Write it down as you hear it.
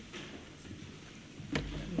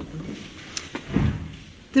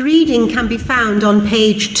The reading can be found on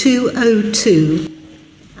page 202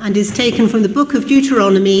 and is taken from the book of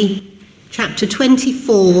Deuteronomy, chapter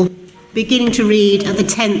 24, beginning to read at the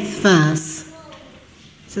 10th verse.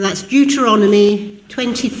 So that's Deuteronomy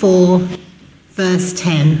 24, verse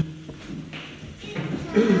 10.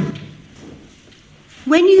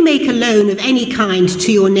 When you make a loan of any kind to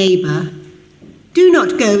your neighbour, do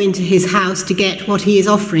not go into his house to get what he is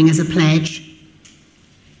offering as a pledge.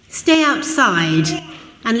 Stay outside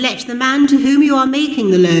and let the man to whom you are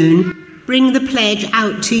making the loan bring the pledge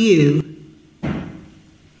out to you.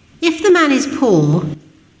 If the man is poor,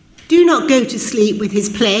 do not go to sleep with his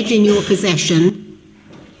pledge in your possession.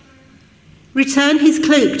 Return his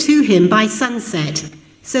cloak to him by sunset,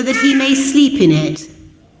 so that he may sleep in it.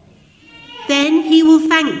 Then he will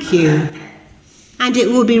thank you, and it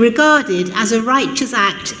will be regarded as a righteous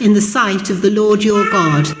act in the sight of the Lord your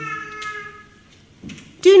God.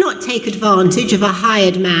 Do not take advantage of a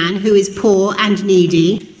hired man who is poor and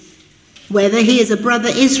needy, whether he is a brother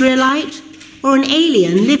Israelite or an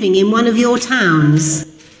alien living in one of your towns.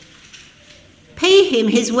 Pay him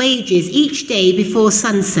his wages each day before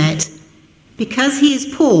sunset, because he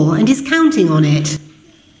is poor and is counting on it.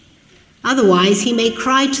 Otherwise he may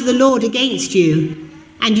cry to the Lord against you,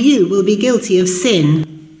 and you will be guilty of sin.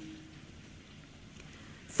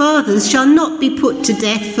 Fathers shall not be put to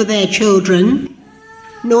death for their children,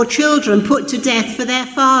 nor children put to death for their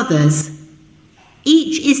fathers.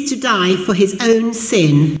 Each is to die for his own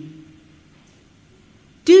sin.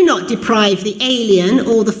 Do not deprive the alien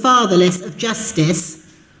or the fatherless of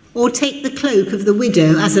justice, or take the cloak of the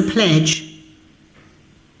widow as a pledge.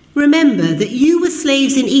 Remember that you were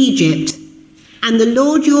slaves in Egypt, and the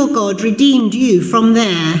Lord your God redeemed you from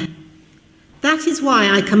there. That is why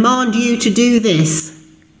I command you to do this.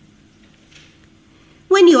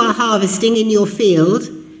 When you are harvesting in your field,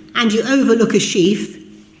 and you overlook a sheaf,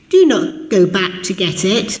 do not go back to get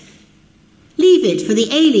it. Leave it for the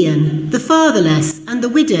alien, the fatherless, and the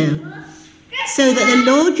widow, so that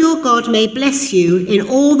the Lord your God may bless you in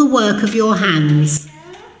all the work of your hands.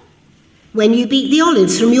 When you beat the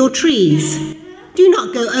olives from your trees, do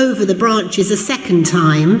not go over the branches a second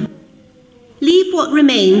time. Leave what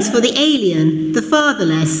remains for the alien, the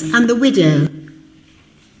fatherless, and the widow.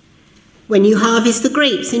 When you harvest the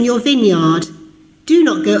grapes in your vineyard, do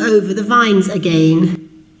not go over the vines again.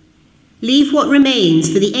 Leave what remains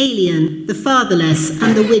for the alien, the fatherless,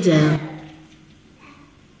 and the widow.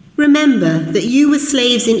 Remember that you were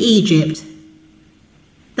slaves in Egypt.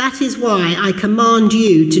 That is why I command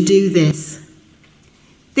you to do this.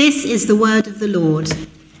 This is the word of the Lord.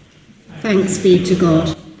 Thanks be to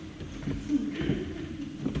God.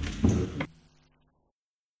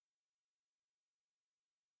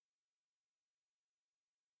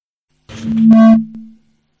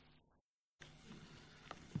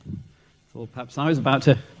 Thought perhaps I was about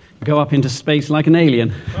to go up into space like an alien,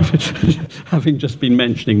 having just been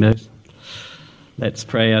mentioning those. Let's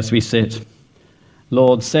pray as we sit.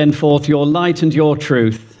 Lord, send forth your light and your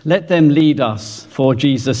truth. Let them lead us for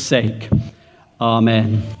Jesus' sake.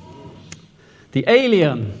 Amen. The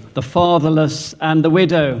alien, the fatherless, and the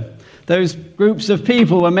widow. Those groups of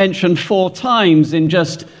people were mentioned 4 times in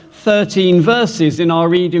just 13 verses in our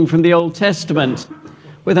reading from the Old Testament,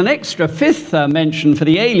 with an extra 5th mention for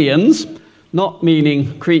the aliens, not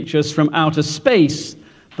meaning creatures from outer space,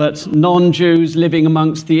 but non-Jews living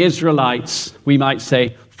amongst the Israelites, we might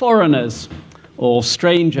say foreigners or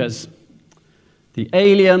strangers. The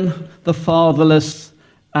alien, the fatherless,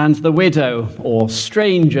 and the widow, or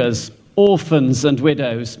strangers, orphans and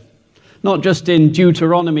widows. Not just in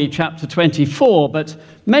Deuteronomy chapter 24, but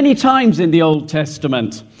many times in the Old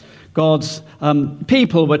Testament, God's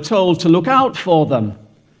people were told to look out for them,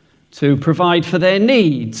 to provide for their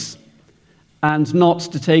needs, and not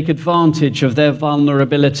to take advantage of their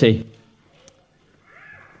vulnerability.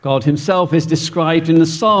 God himself is described in the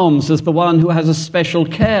Psalms as the one who has a special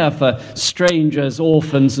care for strangers,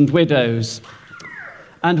 orphans, and widows.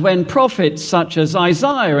 And when prophets such as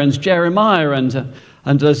Isaiah and Jeremiah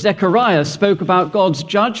and Zechariah spoke about God's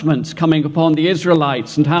judgment coming upon the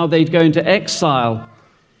Israelites and how they'd go into exile,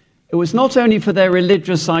 it was not only for their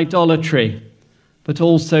religious idolatry, but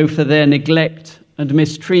also for their neglect and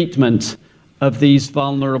mistreatment of these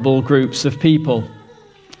vulnerable groups of people.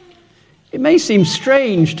 It may seem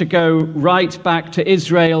strange to go right back to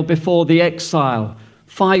Israel before the exile,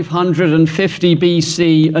 550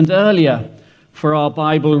 BC and earlier, for our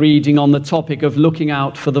Bible reading on the topic of looking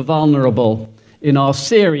out for the vulnerable in our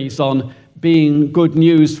series on being good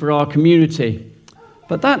news for our community.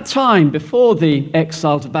 But that time before the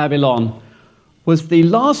exile to Babylon was the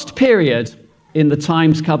last period in the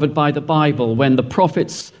times covered by the Bible, when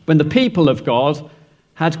the people of God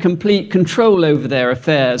had complete control over their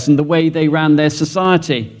affairs and the way they ran their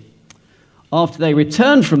society. After they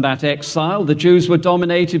returned from that exile, the Jews were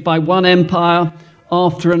dominated by one empire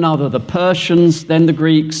after another, the Persians, then the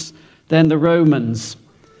Greeks, then the Romans,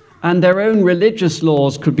 and their own religious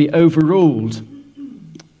laws could be overruled.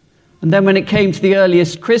 And then when it came to the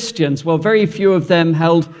earliest Christians, well, very few of them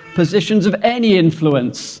held positions of any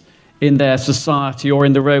influence in their society or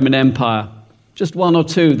in the Roman Empire. Just one or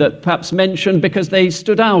two that perhaps mentioned because they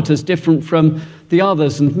stood out as different from the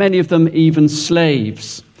others, and many of them even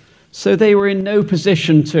slaves. So they were in no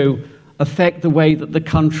position to affect the way that the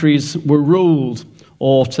countries were ruled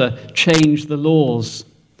or to change the laws.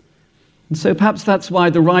 And so perhaps that's why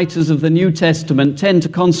the writers of the New Testament tend to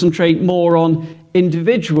concentrate more on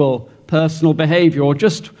individual personal behavior or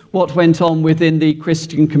just what went on within the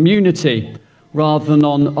Christian community, rather than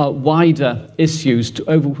on wider issues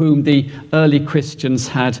over whom the early Christians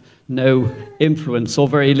had no influence or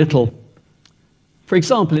very little. For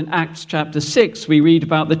example, in Acts chapter 6, we read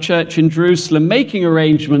about the church in Jerusalem making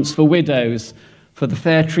arrangements for widows, for the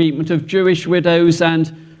fair treatment of Jewish widows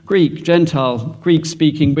and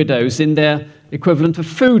Greek-speaking widows in their equivalent of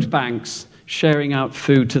food banks, sharing out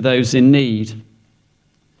food to those in need.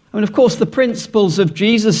 And of course, the principles of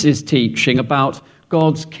Jesus' teaching about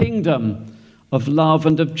God's kingdom, of love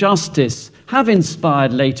and of justice, have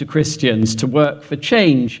inspired later Christians to work for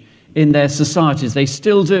change in their societies. They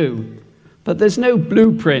still do. But there's no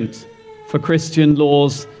blueprint for Christian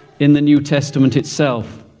laws in the New Testament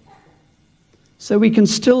itself. So we can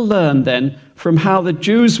still learn then from how the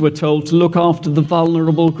Jews were told to look after the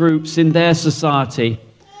vulnerable groups in their society,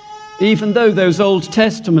 even though those Old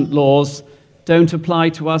Testament laws don't apply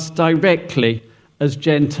to us directly as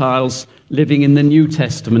Gentiles living in the New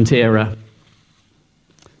Testament era.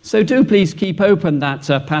 So do please keep open that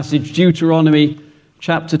passage, Deuteronomy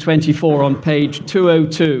chapter 24 on page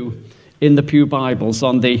 202 in the Pew Bibles,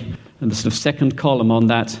 in the sort of second column on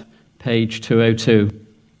that page 202.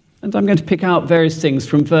 And I'm going to pick out various things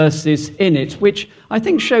from verses in it, which I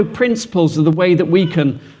think show principles of the way that we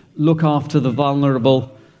can look after the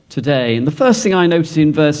vulnerable today. And the first thing I notice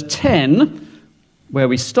in verse 10, where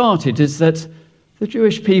we started, is that the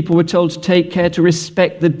Jewish people were told to take care to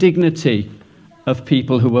respect the dignity of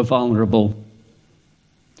people who were vulnerable.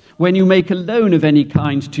 When you make a loan of any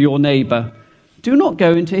kind to your neighbor, do not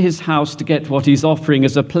go into his house to get what he's offering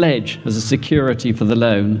as a pledge, as a security for the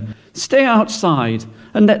loan. Stay outside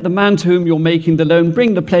and let the man to whom you're making the loan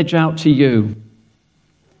bring the pledge out to you.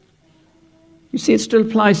 You see, it still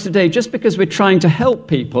applies today. Just because we're trying to help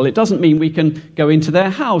people, it doesn't mean we can go into their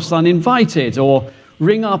house uninvited or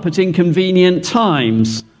ring up at inconvenient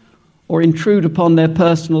times or intrude upon their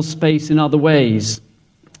personal space in other ways.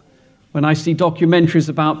 When I see documentaries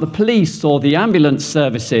about the police or the ambulance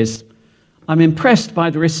services, I'm impressed by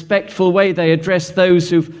the respectful way they address those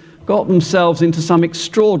who've got themselves into some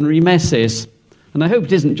extraordinary messes. And I hope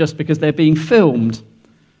it isn't just because they're being filmed.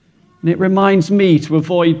 And it reminds me to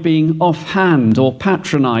avoid being offhand or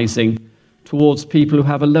patronizing towards people who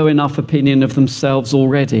have a low enough opinion of themselves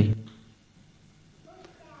already.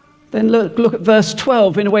 Then look at verse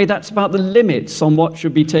 12. In a way, that's about the limits on what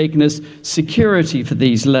should be taken as security for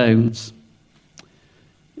these loans.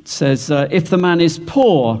 It says, if the man is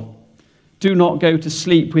poor, do not go to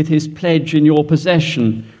sleep with his pledge in your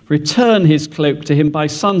possession. Return his cloak to him by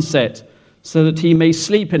sunset, so that he may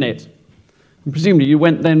sleep in it. And presumably you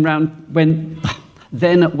went round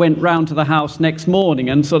to the house next morning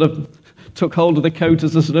and sort of took hold of the coat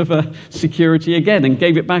as a sort of a security again and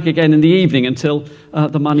gave it back again in the evening until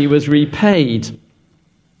the money was repaid.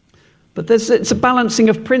 But it's a balancing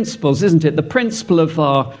of principles, isn't it? The principle of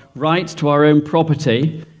our right to our own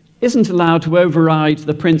property isn't allowed to override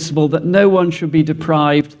the principle that no one should be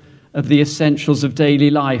deprived of the essentials of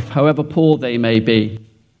daily life, however poor they may be.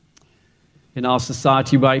 In our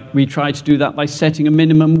society, we try to do that by setting a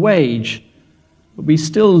minimum wage. But we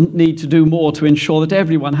still need to do more to ensure that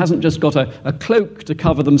everyone hasn't just got a cloak to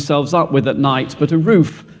cover themselves up with at night, but a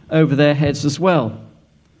roof over their heads as well.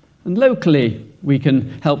 And locally, we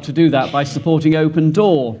can help to do that by supporting Open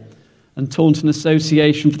Door and Taunton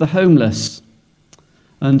Association for the Homeless.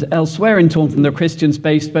 And elsewhere in Taunton, there are Christians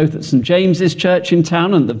based both at St. James's Church in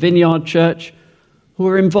town and the Vineyard Church who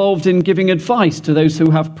are involved in giving advice to those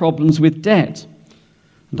who have problems with debt.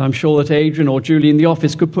 And I'm sure that Adrian or Julie in the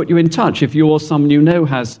office could put you in touch if you or someone you know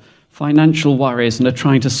has financial worries and are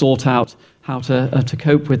trying to sort out how to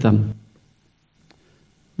cope with them.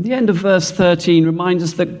 The end of verse 13 reminds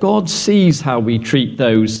us that God sees how we treat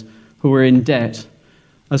those who are in debt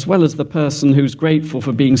as well as the person who's grateful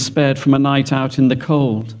for being spared from a night out in the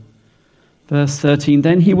cold. Verse 13,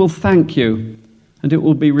 then he will thank you, and it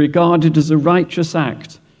will be regarded as a righteous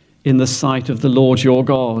act in the sight of the Lord your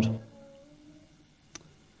God.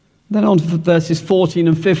 Then on to verses 14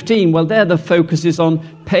 and 15. Well, there the focus is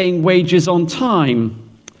on paying wages on time.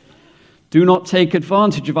 Do not take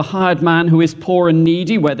advantage of a hired man who is poor and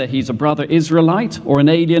needy, whether he's a brother Israelite or an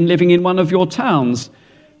alien living in one of your towns.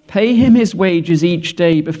 Pay him his wages each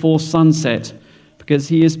day before sunset, because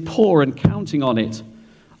he is poor and counting on it.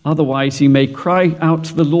 Otherwise he may cry out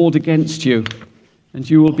to the Lord against you, and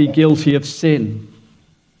you will be guilty of sin.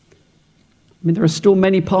 I mean, there are still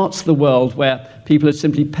many parts of the world where people are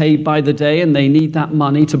simply paid by the day and they need that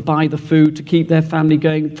money to buy the food to keep their family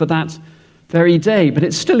going for that very day. But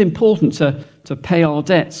it's still important to pay our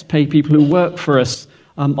debts, pay people who work for us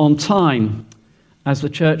on time. As the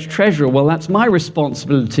church treasurer, well, that's my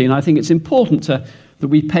responsibility, and I think it's important that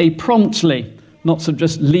we pay promptly, not so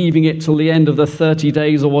just leaving it till the end of the 30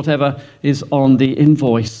 days or whatever is on the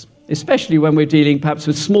invoice, especially when we're dealing perhaps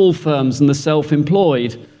with small firms and the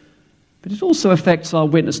self-employed. But it also affects our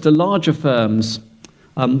witness to larger firms.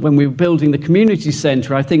 When we were building the community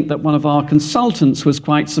centre, I think that one of our consultants was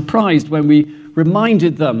quite surprised when we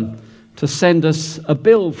reminded them to send us a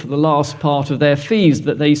bill for the last part of their fees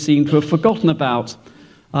that they seemed to have forgotten about.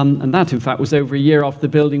 And that, in fact, was over a year after the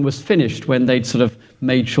building was finished, when they'd sort of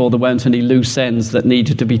made sure there weren't any loose ends that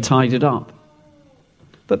needed to be tidied up.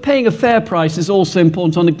 But paying a fair price is also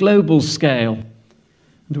important on a global scale.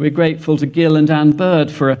 And we're grateful to Gil and Anne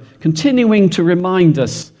Bird for continuing to remind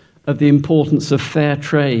us of the importance of fair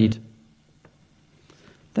trade.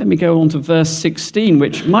 Then we go on to verse 16,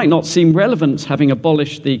 which might not seem relevant, having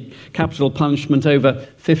abolished the capital punishment over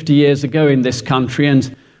 50 years ago in this country,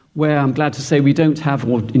 and where I'm glad to say we don't have,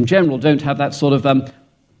 or in general don't have, that sort of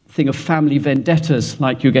thing of family vendettas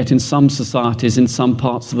like you get in some societies in some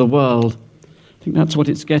parts of the world. I think that's what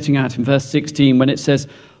it's getting at in verse 16 when it says,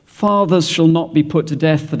 fathers shall not be put to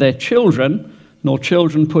death for their children, nor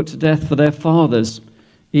children put to death for their fathers.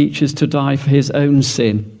 Each is to die for his own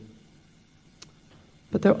sin.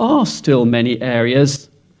 But there are still many areas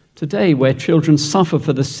today where children suffer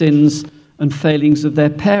for the sins and failings of their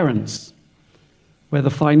parents, whether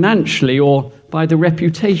financially or by the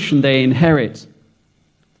reputation they inherit.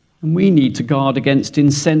 And we need to guard against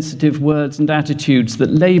insensitive words and attitudes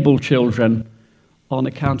that label children on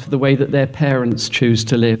account of the way that their parents choose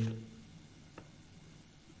to live.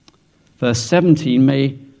 Verse 17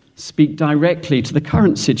 may speak directly to the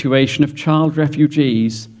current situation of child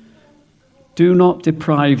refugees. Do not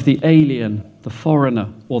deprive the alien, the foreigner,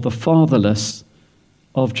 or the fatherless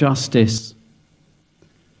of justice.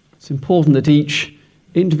 It's important that each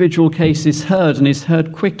individual case is heard, and is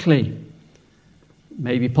heard quickly. It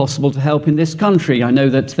may be possible to help in this country. I know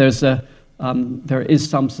that there is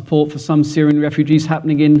some support for some Syrian refugees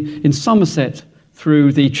happening in Somerset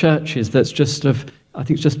through the churches. That's I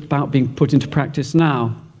think it's just about being put into practice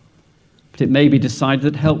now. But it may be decided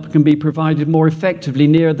that help can be provided more effectively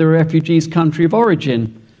near the refugees' country of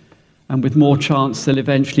origin, and with more chance they'll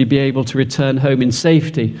eventually be able to return home in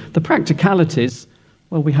safety. The practicalities,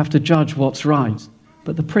 well, we have to judge what's right.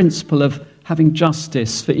 But the principle of having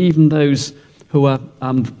justice for even those who are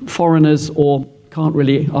foreigners or can't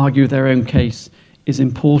really argue their own case is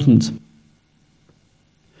important.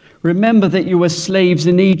 Remember that you were slaves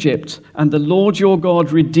in Egypt, and the Lord your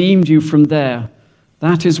God redeemed you from there.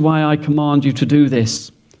 That is why I command you to do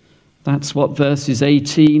this. That's what verses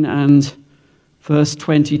 18 and verse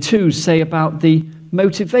 22 say about the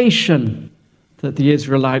motivation that the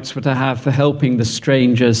Israelites were to have for helping the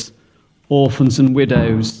strangers, orphans and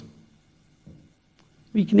widows.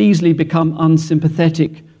 We can easily become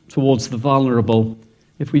unsympathetic towards the vulnerable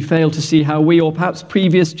if we fail to see how we, or perhaps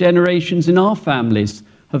previous generations in our families,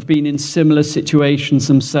 have been in similar situations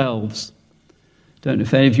themselves. Don't know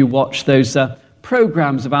if any of you watch those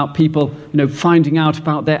programs about people, finding out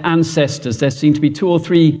about their ancestors. There seem to be 2 or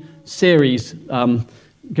 3 series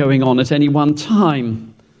going on at any one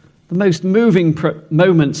time. The most moving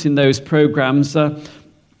moments in those programs are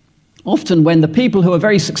often when the people who are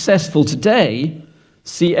very successful today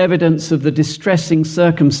see evidence of the distressing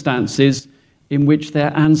circumstances in which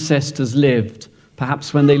their ancestors lived,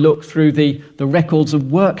 perhaps when they look through the records of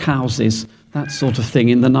workhouses, that sort of thing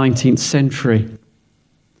in the 19th century.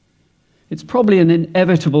 It's probably an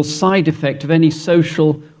inevitable side effect of any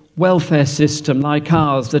social welfare system like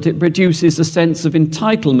ours that it produces a sense of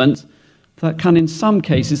entitlement that can in some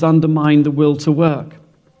cases undermine the will to work.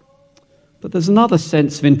 But there's another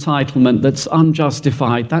sense of entitlement that's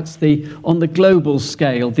unjustified. That's on the global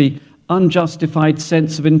scale, the unjustified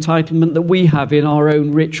sense of entitlement that we have in our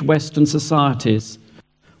own rich Western societies,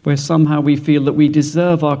 where somehow we feel that we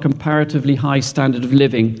deserve our comparatively high standard of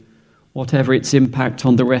living, whatever its impact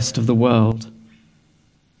on the rest of the world.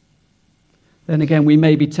 Then again, we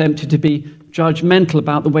may be tempted to be judgmental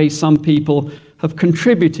about the way some people have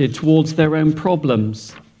contributed towards their own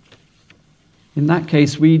problems. In that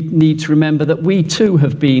case, we need to remember that we too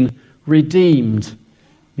have been redeemed,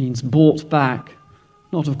 means bought back,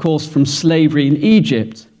 not of course from slavery in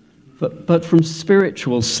Egypt, but from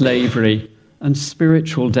spiritual slavery and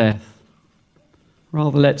spiritual death.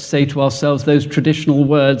 Rather, let's say to ourselves those traditional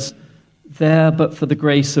words, "There but for the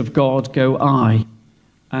grace of God go I,"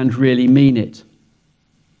 and really mean it.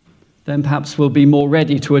 Then perhaps we'll be more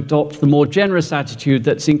ready to adopt the more generous attitude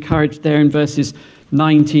that's encouraged there in verses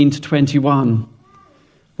 19 to 21.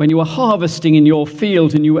 When you are harvesting in your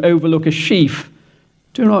field and you overlook a sheaf,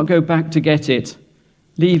 do not go back to get it.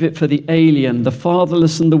 Leave it for the alien, the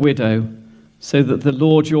fatherless and the widow, so that the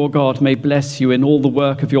Lord your God may bless you in all the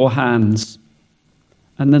work of your hands.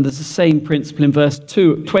 And then there's the same principle in verse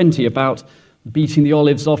 20 about beating the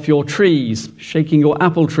olives off your trees, shaking your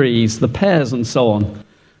apple trees, the pears and so on.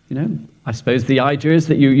 I suppose the idea is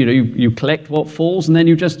that you collect what falls and then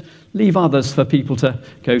you just leave others for people to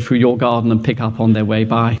go through your garden and pick up on their way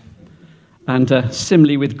by. And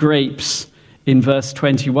similarly with grapes in verse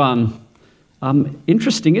 21.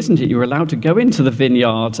 Interesting, isn't it? You're allowed to go into the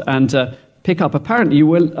vineyard and pick up. Apparently,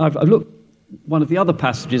 I've looked one of the other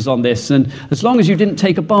passages on this, and as long as you didn't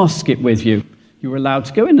take a basket with you, you were allowed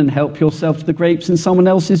to go in and help yourself to the grapes in someone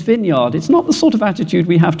else's vineyard. It's not the sort of attitude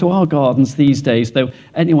we have to our gardens these days, though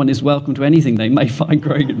anyone is welcome to anything they may find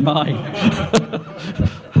growing in mine.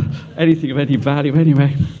 Anything of any value,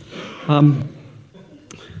 anyway.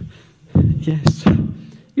 Yes.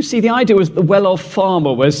 You see, the idea was the well-off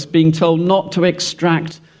farmer was being told not to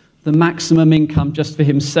extract the maximum income just for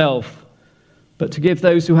himself, but to give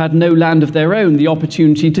those who had no land of their own the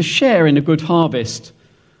opportunity to share in a good harvest,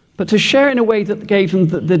 but to share in a way that gave them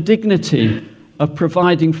the dignity of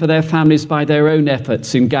providing for their families by their own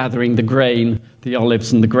efforts in gathering the grain, the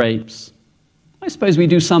olives and the grapes. I suppose we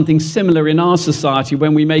do something similar in our society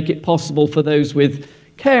when we make it possible for those with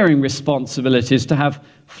caring responsibilities to have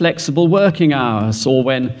flexible working hours, or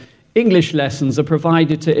when English lessons are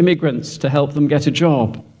provided to immigrants to help them get a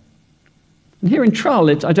job. And here in Trull,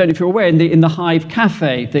 I don't know if you're aware, in the Hive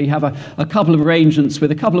Cafe, they have a couple of arrangements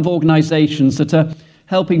with a couple of organisations that are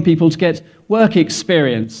helping people to get work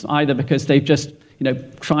experience, either because they've just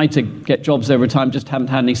tried to get jobs over time, just haven't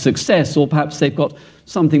had any success, or perhaps they've got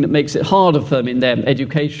something that makes it harder for them in their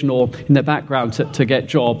education or in their background to get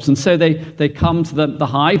jobs. And so they come to the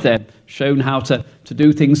Hive, they're shown how to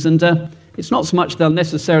do things, and it's not so much they'll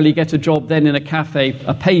necessarily get a job then in a cafe,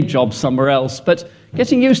 a paid job somewhere else, but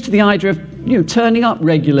getting used to the idea of turning up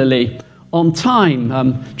regularly, on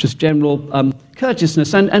time, just general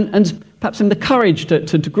courteousness, and perhaps in the courage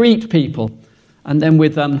to greet people, and then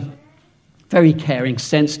with very caring,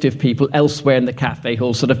 sensitive people elsewhere in the cafe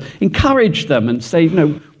who'll sort of encourage them and say,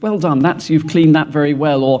 well done, you've cleaned that very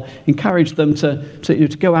well, or encourage them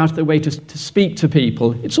to go out of their way to speak to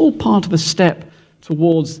people. It's all part of a step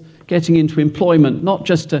towards getting into employment, not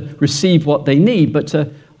just to receive what they need, but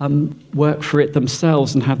to work for it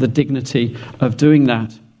themselves and have the dignity of doing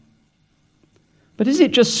that. But is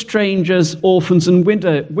it just strangers, orphans and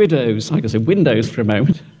widows? I can say windows for a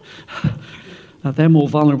moment. They're more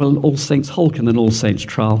vulnerable in All Saints Holcombe than All Saints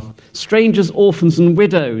Trull. Strangers, orphans and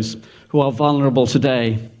widows who are vulnerable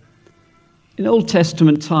today. In Old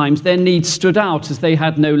Testament times, their needs stood out as they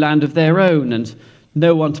had no land of their own and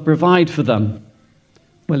no one to provide for them.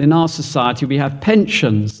 Well, in our society, we have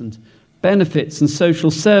pensions and benefits and social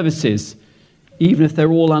services, even if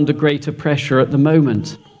they're all under greater pressure at the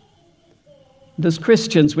moment. And as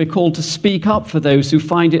Christians, we're called to speak up for those who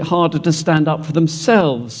find it harder to stand up for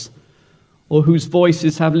themselves, or whose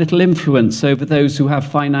voices have little influence over those who have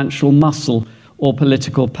financial muscle or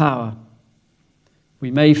political power.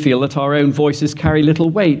 We may feel that our own voices carry little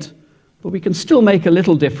weight, but we can still make a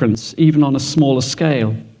little difference, even on a smaller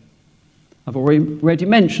scale. I've already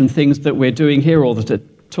mentioned things that we're doing here, or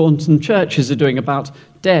that Taunton churches are doing about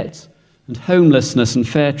debt and homelessness and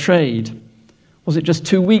fair trade. Was it just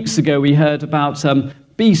 2 weeks ago we heard about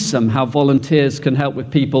BESOM, how volunteers can help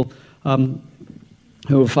with people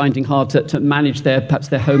who are finding hard to manage perhaps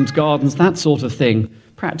their homes, gardens, that sort of thing,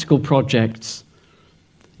 practical projects.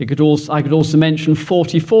 I could also mention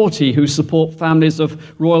 4040, who support families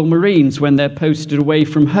of Royal Marines when they're posted away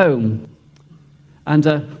from home. And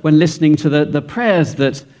when listening to the prayers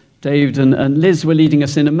that David and Liz were leading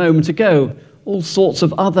us in a moment ago, all sorts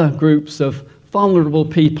of other groups of vulnerable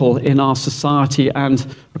people in our society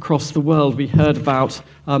and across the world we heard about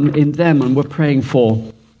in them and were praying for.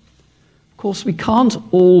 Of course, we can't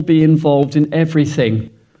all be involved in everything.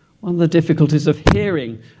 One of the difficulties of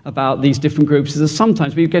hearing about these different groups is that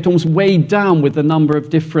sometimes we get almost weighed down with the number of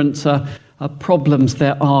different problems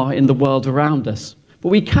there are in the world around us. But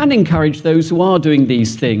we can encourage those who are doing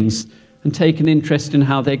these things and take an interest in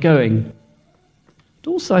how they're going. But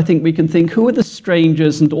also I think we can think, who are the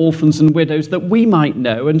strangers and orphans and widows that we might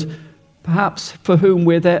know and perhaps for whom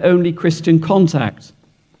we're their only Christian contact?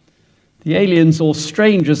 The aliens or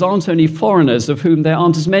strangers aren't only foreigners, of whom there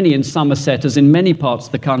aren't as many in Somerset as in many parts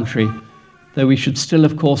of the country, though we should still,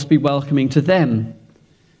 of course, be welcoming to them.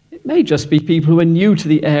 It may just be people who are new to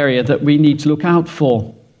the area that we need to look out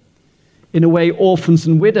for. In a way, orphans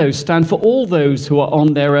and widows stand for all those who are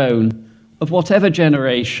on their own, of whatever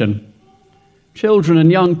generation. Children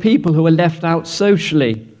and young people who are left out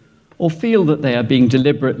socially or feel that they are being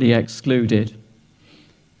deliberately excluded.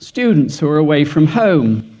 Students who are away from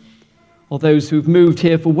home, or those who've moved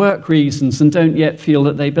here for work reasons and don't yet feel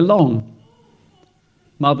that they belong.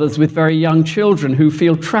 Mothers with very young children who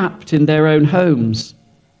feel trapped in their own homes.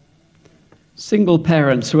 Single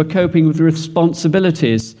parents who are coping with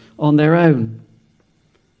responsibilities on their own.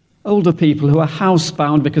 Older people who are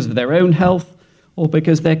housebound because of their own health or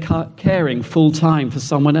because they're caring full-time for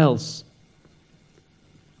someone else.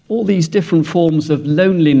 All these different forms of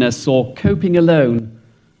loneliness or coping alone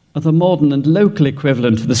are the modern and local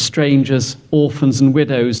equivalent of the strangers, orphans and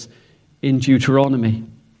widows in Deuteronomy.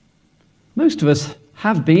 Most of us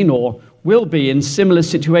have been or will be in similar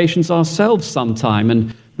situations ourselves sometime,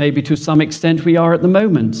 and maybe to some extent we are at the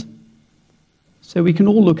moment. So we can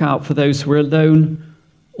all look out for those who are alone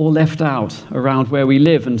or left out around where we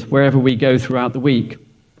live and wherever we go throughout the week.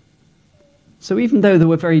 So even though there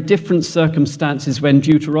were very different circumstances when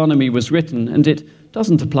Deuteronomy was written, and it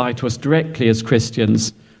doesn't apply to us directly as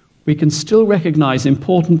Christians, we can still recognize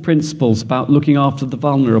important principles about looking after the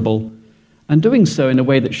vulnerable and doing so in a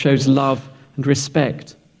way that shows love and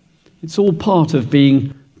respect. It's all part of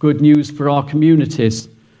being good news for our communities,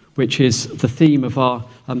 which is the theme of our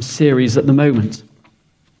series at the moment.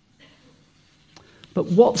 But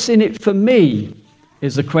what's in it for me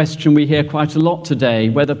is a question we hear quite a lot today,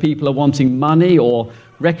 whether people are wanting money or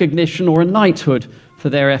recognition or a knighthood for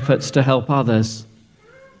their efforts to help others.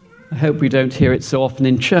 I hope we don't hear it so often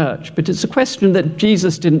in church, but it's a question that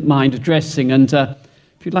Jesus didn't mind addressing. And if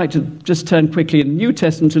you'd like to just turn quickly in the New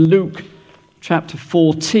Testament to Luke chapter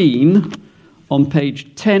 14 on page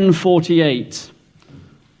 1048.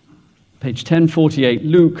 Page 1048,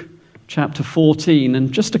 Luke chapter 14,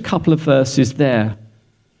 and just a couple of verses there.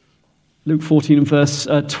 Luke 14 and verse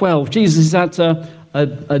 12. Jesus is at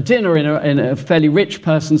a dinner in a fairly rich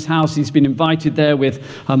person's house. He's been invited there with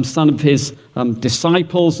some of his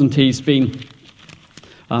disciples, and he's been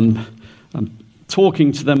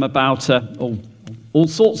talking to them about all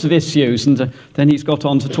sorts of issues. And then he's got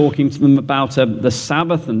on to talking to them about the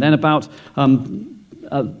Sabbath, and then about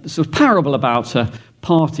a sort of parable about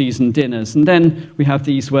parties and dinners. And then we have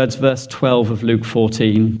these words, verse 12 of Luke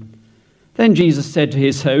 14. Then Jesus said to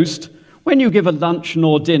his host, "When you give a luncheon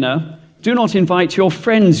or dinner, do not invite your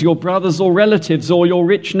friends, your brothers or relatives, or your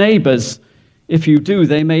rich neighbors. If you do,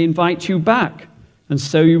 they may invite you back, and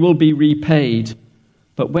so you will be repaid.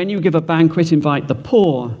 But when you give a banquet, invite the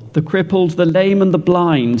poor, the crippled, the lame, and the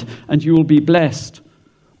blind, and you will be blessed.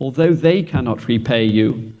 Although they cannot repay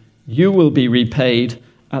you, you will be repaid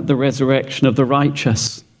at the resurrection of the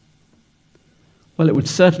righteous." Well, it would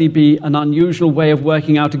certainly be an unusual way of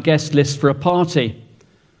working out a guest list for a party.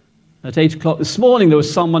 At 8 o'clock this morning, there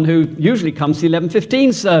was someone who usually comes to the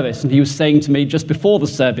 11:15 service, and he was saying to me just before the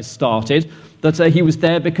service started that he was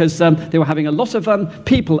there because they were having a lot of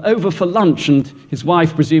people over for lunch, and his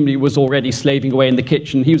wife presumably was already slaving away in the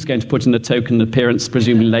kitchen. He was going to put in a token appearance,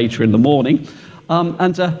 presumably later in the morning.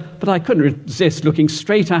 But I couldn't resist looking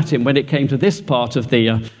straight at him when it came to this part of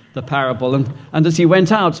the parable. And as he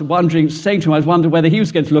went out, saying to him, I wondered whether he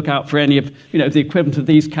was going to look out for any of, the equivalent of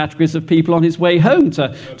these categories of people on his way home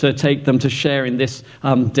to take them to share in this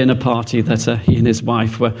dinner party that he and his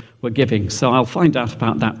wife were giving. So I'll find out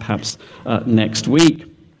about that perhaps next week.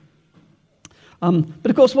 But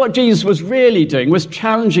of course, what Jesus was really doing was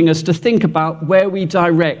challenging us to think about where we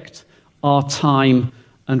direct our time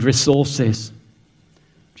and resources.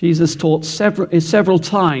 Jesus taught several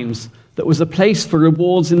times that was a place for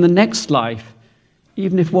rewards in the next life,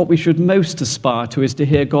 even if what we should most aspire to is to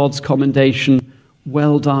hear God's commendation,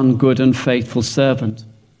 "Well done, good and faithful servant."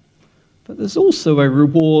 But there's also a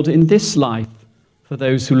reward in this life for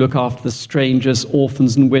those who look after the strangers,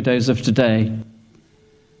 orphans and widows of today.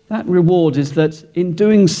 that reward is that in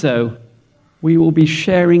doing so, we will be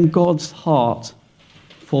sharing God's heart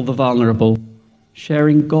for the vulnerable,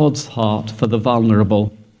 sharing God's heart for the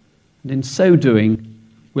vulnerable. And in so doing,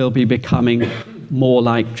 we'll be becoming more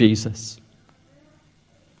like Jesus.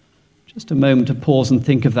 Just a moment to pause and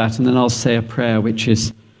think of that, and then I'll say a prayer which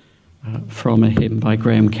is from a hymn by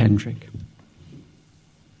Graham Kendrick.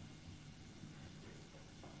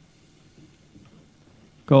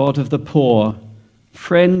 God of the poor,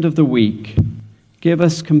 friend of the weak, give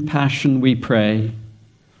us compassion, we pray.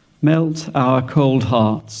 Melt our cold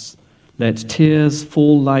hearts, let tears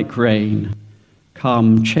fall like rain.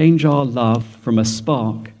 Come, change our love from a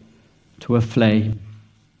spark to a flame.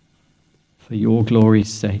 For your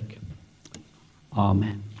glory's sake.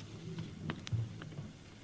 Amen.